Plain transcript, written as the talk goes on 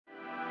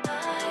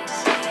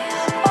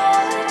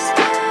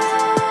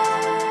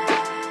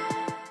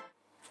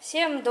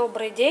Всем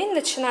добрый день!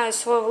 Начинаю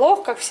свой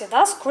влог, как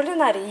всегда, с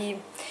кулинарии.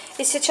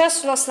 И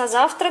сейчас у нас на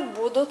завтрак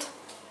будут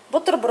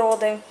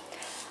бутерброды.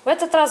 В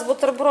этот раз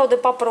бутерброды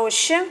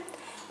попроще.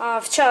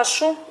 В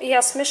чашу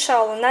я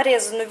смешала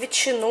нарезанную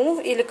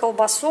ветчину или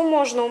колбасу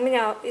можно. У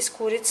меня из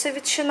курицы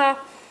ветчина,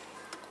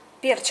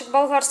 перчик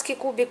болгарский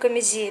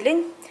кубиками,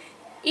 зелень.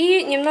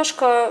 И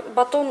немножко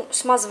батон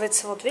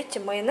смазывается, вот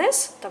видите,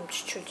 майонез, там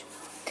чуть-чуть.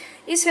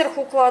 И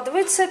сверху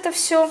укладывается это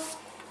все.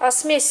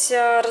 Смесь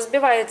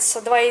разбивается,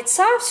 2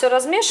 яйца, все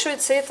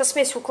размешивается, и эта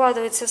смесь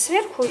укладывается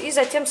сверху и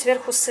затем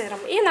сверху сыром.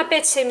 И на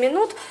 5-7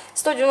 минут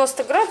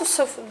 190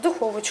 градусов в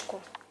духовочку.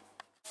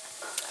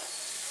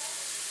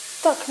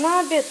 Так,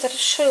 на обед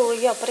решила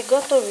я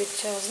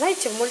приготовить,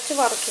 знаете, в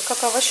мультиварке,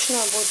 как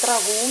овощное будет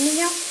рагу у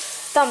меня.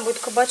 Там будет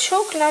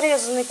кабачок,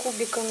 нарезанный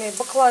кубиками,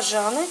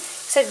 баклажаны.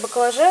 Кстати,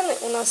 баклажаны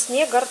у нас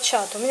не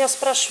горчат. У меня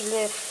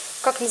спрашивали,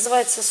 как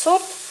называется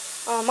сорт.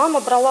 Мама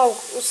брала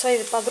у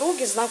своей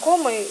подруги,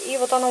 знакомой, и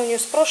вот она у нее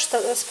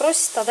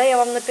спросит, тогда я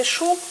вам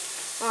напишу,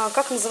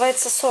 как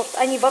называется сорт.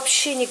 Они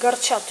вообще не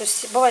горчат, то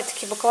есть бывают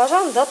такие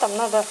баклажаны, да, там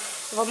надо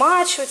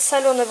вымачивать в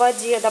соленой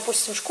воде,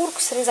 допустим,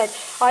 шкурку срезать,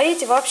 а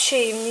эти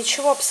вообще им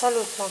ничего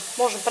абсолютно,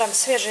 можно прям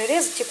свежие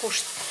резать и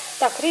кушать.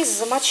 Так, рис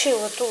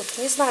замочила тут,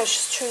 не знаю,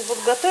 сейчас что-нибудь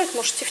буду готовить,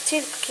 может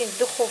тефтель какие-нибудь в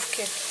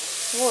духовке.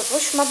 Вот, в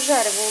общем,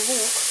 обжариваю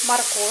лук,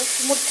 морковь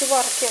в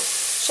мультиварке,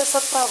 сейчас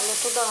отправлю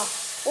туда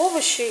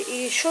овощи и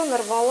еще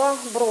нарвала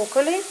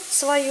брокколи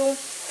свою,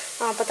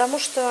 потому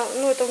что,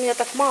 ну, это у меня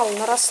так мало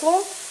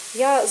наросло.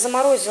 Я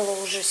заморозила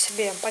уже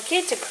себе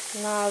пакетик,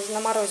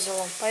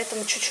 наморозила,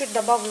 поэтому чуть-чуть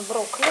добавлю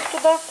брокколи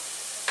туда.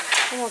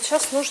 Вот,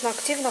 сейчас нужно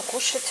активно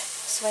кушать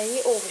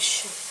свои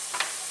овощи.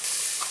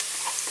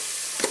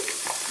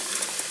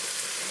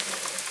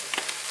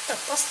 Так,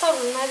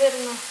 поставлю,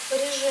 наверное,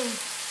 режим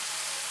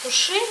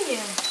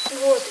тушения.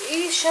 Вот,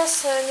 и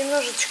сейчас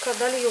немножечко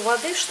долью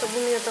воды, чтобы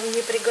у меня там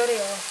не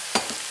пригорело.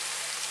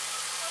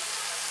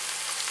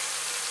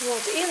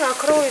 Вот, и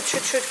накрою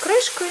чуть-чуть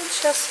крышкой.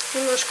 Сейчас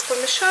немножко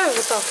помешаю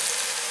вот так,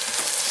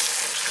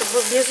 чтобы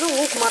внизу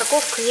лук,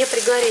 морковка не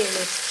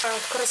пригорели.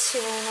 Вот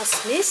красивая у нас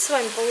смесь с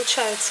вами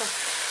получается.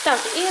 Так,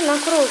 и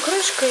накрою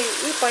крышкой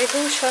и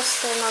пойду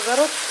сейчас на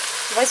огород,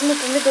 возьму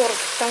помидоров,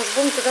 потому что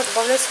будем туда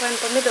добавлять с вами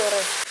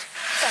помидоры.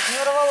 Так,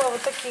 нарвала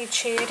вот такие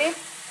черри.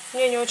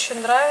 Мне не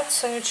очень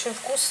нравятся, они очень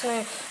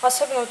вкусные.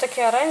 Особенно вот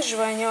такие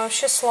оранжевые, они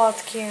вообще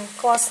сладкие,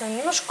 классные.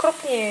 Немножко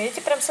крупнее, эти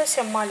прям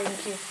совсем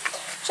маленькие.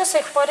 Сейчас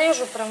я их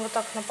порежу прям вот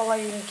так на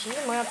половинки, и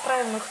мы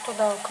отправим их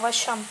туда, к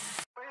овощам.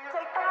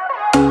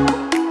 Вот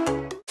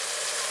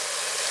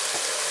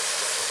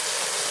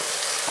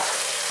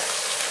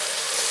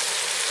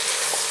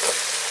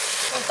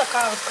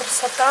такая вот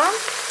красота.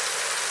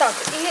 Так,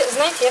 и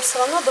знаете, я все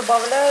равно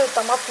добавляю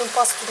томатную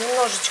пасту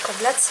немножечко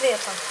для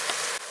цвета.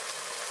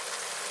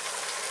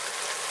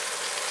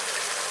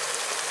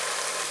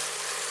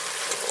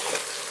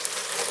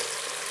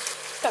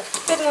 Так,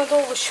 теперь надо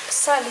овощи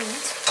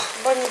посолить,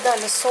 чтобы они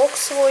дали сок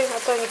свой, а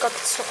то они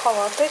как-то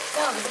суховатые.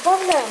 Так,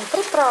 добавляем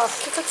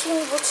приправки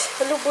какие-нибудь,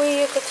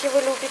 любые, какие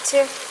вы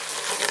любите.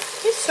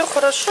 И все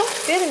хорошо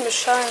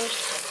перемешаем.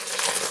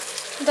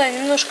 Да,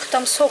 немножко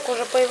там сок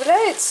уже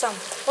появляется.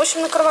 В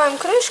общем, накрываем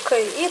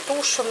крышкой и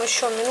тушим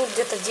еще минут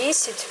где-то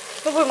 10.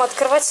 Мы будем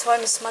открывать с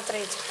вами,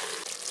 смотреть.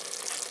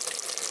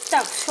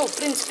 Так, все, в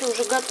принципе,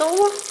 уже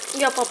готово.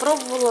 Я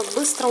попробовала,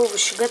 быстро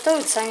овощи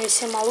готовятся, они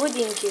все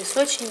молоденькие,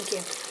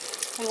 сочненькие.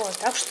 Вот,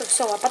 так что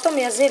все. А потом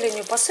я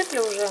зеленью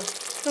посыплю уже,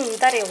 ну, на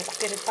тарелку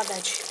перед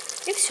подачей.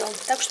 И все.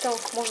 Так что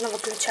можно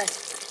выключать.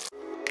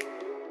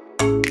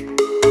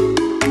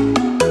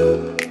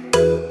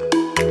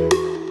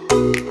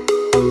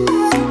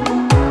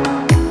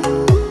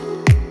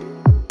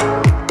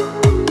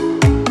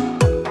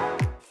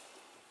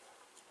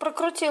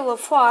 Прокрутила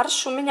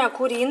фарш. У меня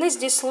куриный.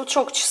 Здесь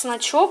лучок,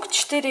 чесночок,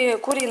 4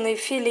 куриные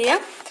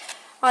филе.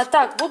 А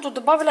так, буду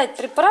добавлять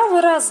приправы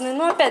разные,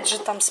 но опять же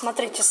там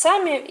смотрите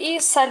сами,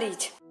 и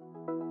солить.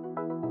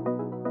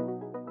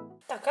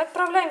 Так,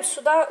 отправляем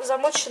сюда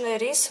замоченный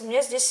рис. У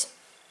меня здесь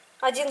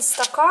 1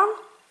 стакан,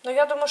 но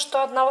я думаю,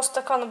 что 1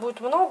 стакана будет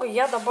много,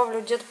 я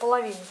добавлю где-то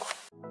половинку.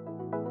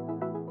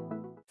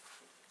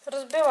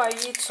 Разбиваю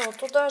яйцо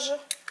туда же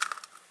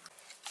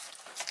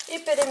и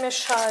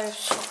перемешаю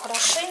все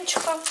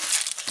хорошенечко.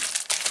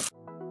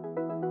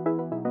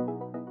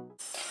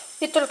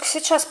 И только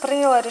сейчас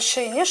приняла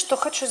решение, что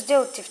хочу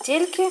сделать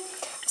тефтельки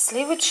в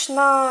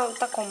сливочном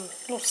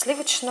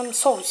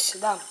соусе,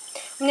 да.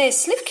 У меня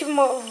есть сливки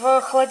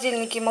в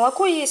холодильнике,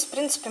 молоко есть, в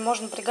принципе,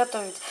 можно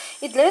приготовить.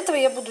 И для этого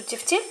я буду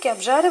тефтельки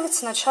обжаривать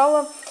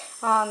сначала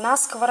на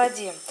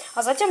сковороде,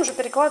 а затем уже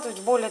перекладывать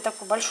в более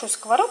такую большую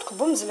сковородку,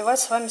 будем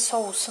заливать с вами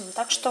соусом.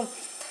 Так что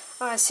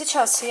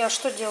сейчас я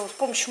что делаю? С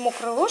помощью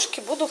мокрой ложки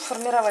буду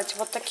формировать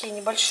вот такие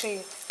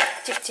небольшие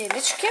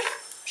тефтелечки,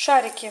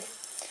 шарики.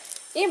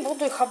 И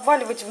буду их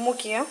обваливать в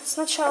муке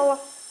сначала,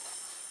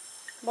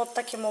 вот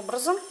таким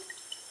образом,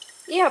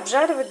 и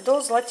обжаривать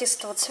до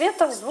золотистого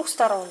цвета с 2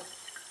 сторон.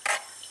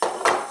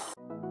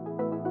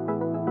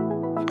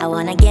 I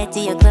wanna get to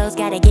your clothes,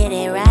 gotta get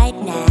it right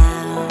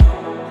now.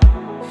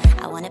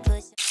 I wanna put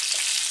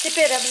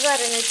Теперь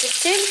обжаренные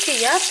тефтельки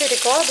я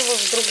перекладываю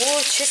в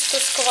другую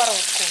чистую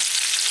сковородку.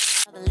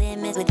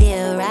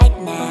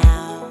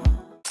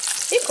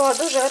 И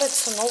кладу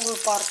жариться новую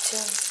партию.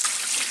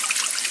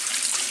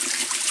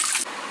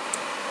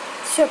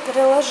 Все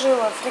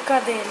переложила в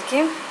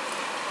фрикадельки.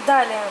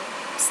 Далее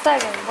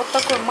ставим вот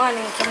такой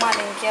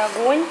маленький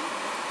огонь.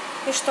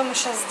 И что мы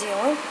сейчас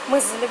делаем? Мы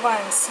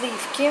заливаем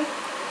сливки.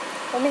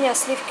 У меня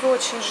сливки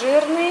очень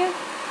жирные.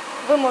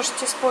 Вы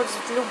можете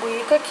использовать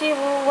любые, какие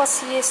у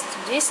вас есть.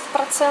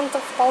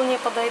 10% вполне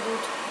подойдут.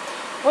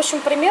 В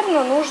общем,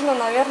 примерно нужно,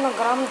 наверное,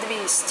 грамм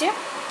 200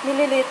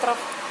 миллилитров.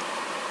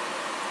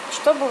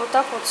 Чтобы вот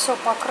так вот все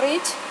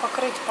покрыть.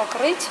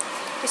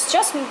 И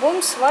сейчас мы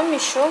будем с вами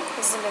еще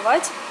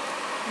заливать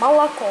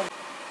молоком.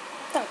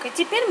 Так, и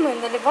теперь мы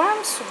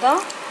наливаем сюда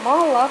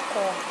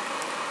молоко.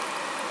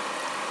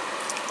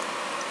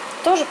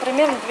 Тоже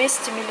примерно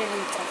 200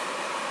 миллилитров.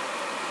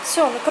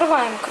 Все,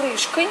 накрываем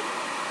крышкой.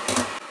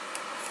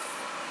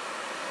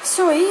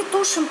 Все, и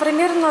тушим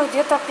примерно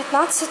где-то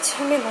 15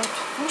 минут.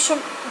 В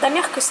общем, до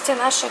мягкости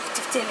наших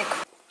тефтелек.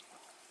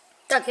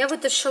 Так, я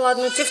вытащила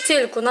одну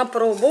тефтельку на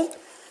пробу.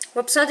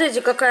 Вы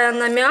посмотрите, какая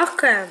она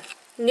мягкая,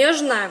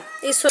 нежная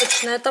и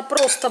сочная. Это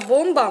просто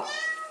бомба.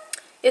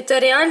 Это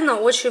реально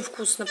очень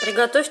вкусно.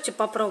 Приготовьте,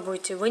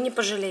 попробуйте. Вы не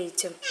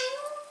пожалеете.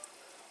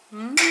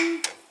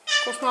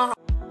 Вкусно.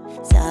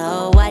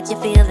 So watch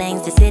your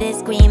feelings, the city's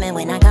screaming,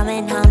 we're not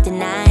coming home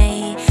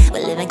tonight.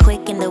 We're living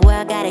quick in the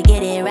world, gotta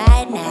get it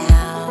right now.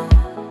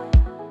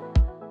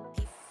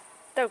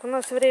 Так, у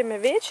нас время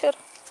вечер,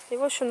 и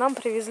в общем нам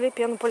привезли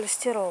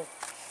пенополистирол.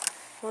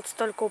 Вот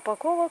столько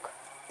упаковок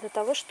для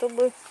того,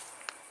 чтобы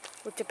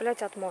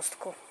утеплять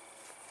отмостку.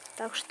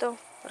 Так что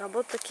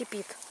работа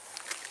кипит.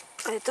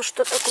 А это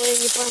что такое, я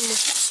не пойму.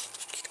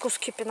 Какие-то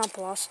куски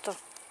пенопласта.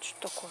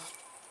 Что такое?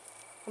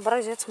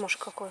 Образец, может,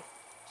 какой.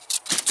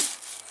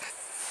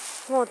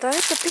 Вот, а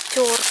это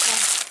пятерка.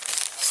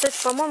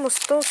 Кстати, по-моему,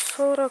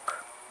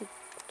 140...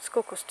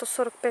 Сколько?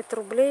 145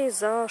 рублей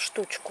за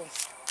штучку.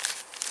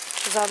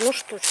 За одну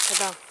штучку,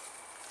 да.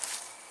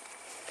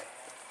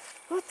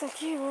 Вот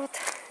такие вот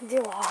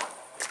дела.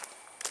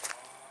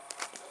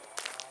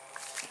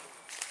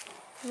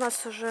 У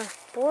нас уже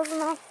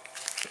поздно.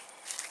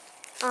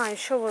 А,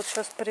 еще вот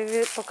сейчас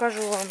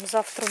покажу вам.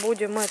 Завтра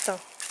будем это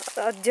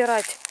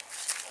отдирать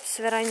с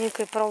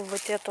Вероникой,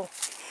 пробовать эту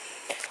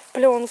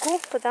пленку,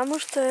 потому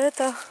что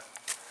это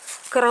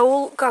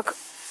караул как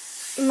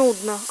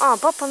нудно. А,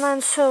 папа,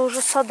 наверное, все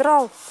уже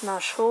содрал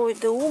наш. Ой,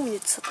 да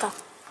умница-то.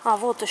 А,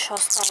 вот еще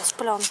осталась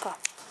пленка.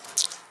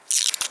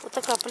 Вот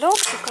такая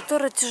пленка,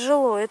 которая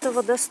тяжело. Это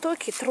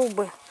водостоки,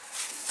 трубы.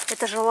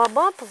 Это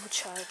желоба,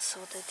 получается,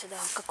 вот эти, да.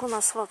 Как у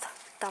нас вот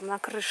там на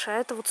крыше. А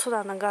это вот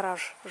сюда, на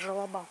гараж,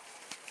 желоба.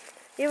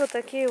 И вот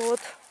такие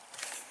вот,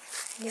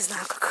 не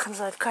знаю, как их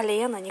называют,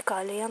 колено, не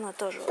колено,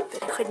 тоже вот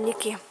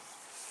переходники.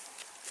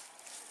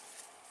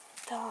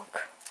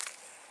 Так,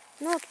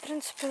 ну вот, в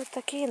принципе, вот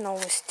такие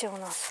новости у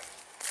нас.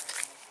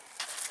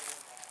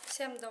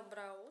 Всем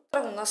доброе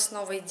утро, у нас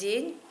новый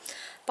день.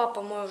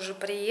 Папа мой уже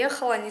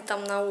приехал, они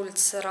там на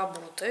улице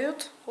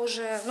работают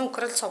уже, ну,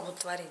 крыльцо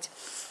будут варить.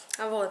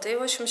 Вот, и,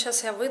 в общем,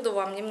 сейчас я выйду,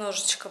 вам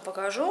немножечко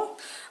покажу.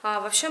 А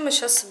вообще мы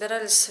сейчас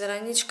собирались с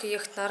Вероничкой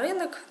ехать на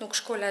рынок, ну, к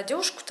школе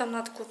одежку там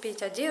надо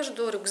купить,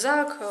 одежду,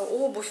 рюкзак,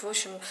 обувь, в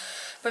общем,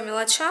 по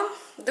мелочам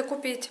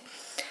докупить.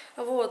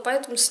 Вот,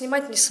 поэтому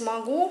снимать не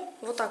смогу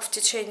вот так в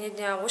течение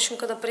дня. В общем,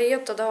 когда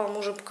приеду, тогда вам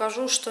уже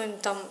покажу, что они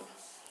там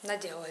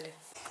наделали.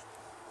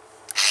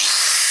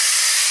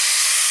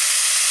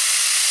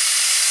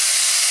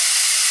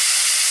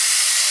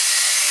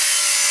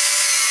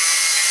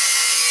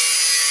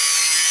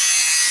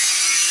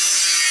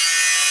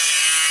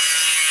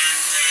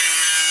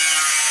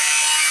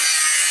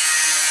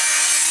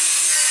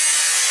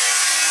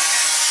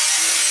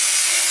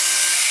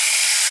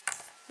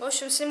 В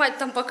общем, снимать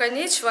там пока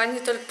нечего, они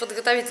только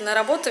подготовительные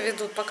работы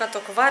ведут, пока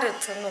только варят,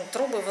 ну,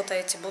 трубы вот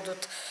эти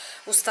будут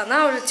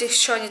устанавливать их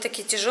еще, они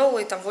такие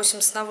тяжелые, там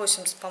 80 на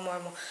 80,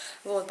 по-моему.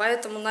 Вот,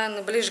 поэтому,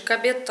 наверное, ближе к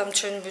обеду там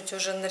что-нибудь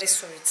уже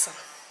нарисуется.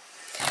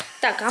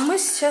 Так, а мы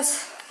сейчас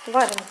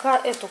варим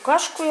эту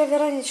кашку, я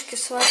Вероничке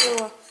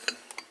сварила.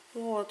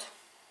 Вот.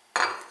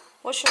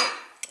 В общем,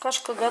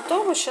 кашка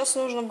готова, сейчас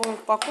нужно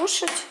будет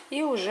покушать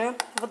и уже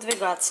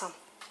выдвигаться.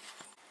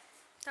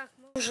 Так,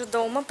 мы уже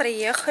дома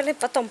приехали,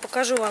 потом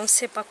покажу вам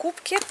все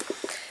покупки.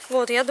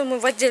 Вот, я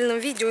думаю, в отдельном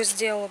видео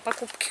сделаю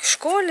покупки в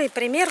школе,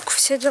 примерку,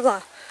 все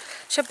дела.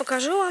 Сейчас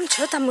покажу вам,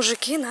 что там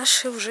мужики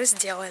наши уже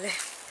сделали.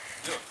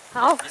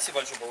 Неси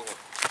большой болгар.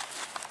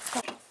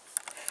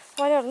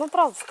 Валер, ну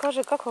правда,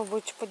 скажи, как вы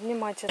будете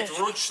поднимать это?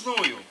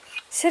 Вручную.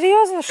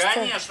 Серьезно, что ли?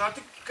 Конечно, а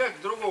ты как,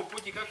 другого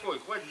пути какой?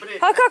 Хватит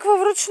бред. А как вы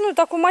вручную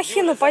такую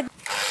махину поднимаете?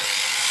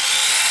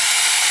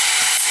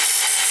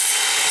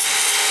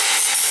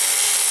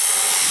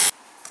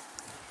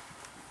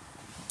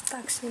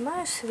 Так,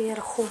 снимаю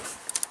сверху.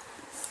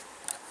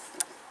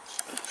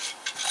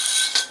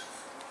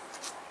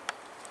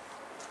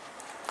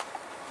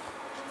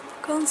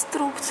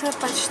 Конструкция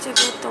почти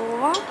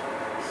готова.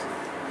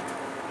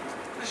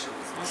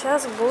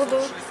 Сейчас буду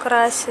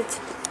красить.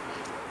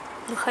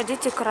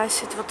 Находить и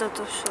красить вот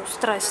эту всю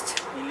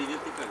страсть. Или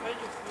вертикально.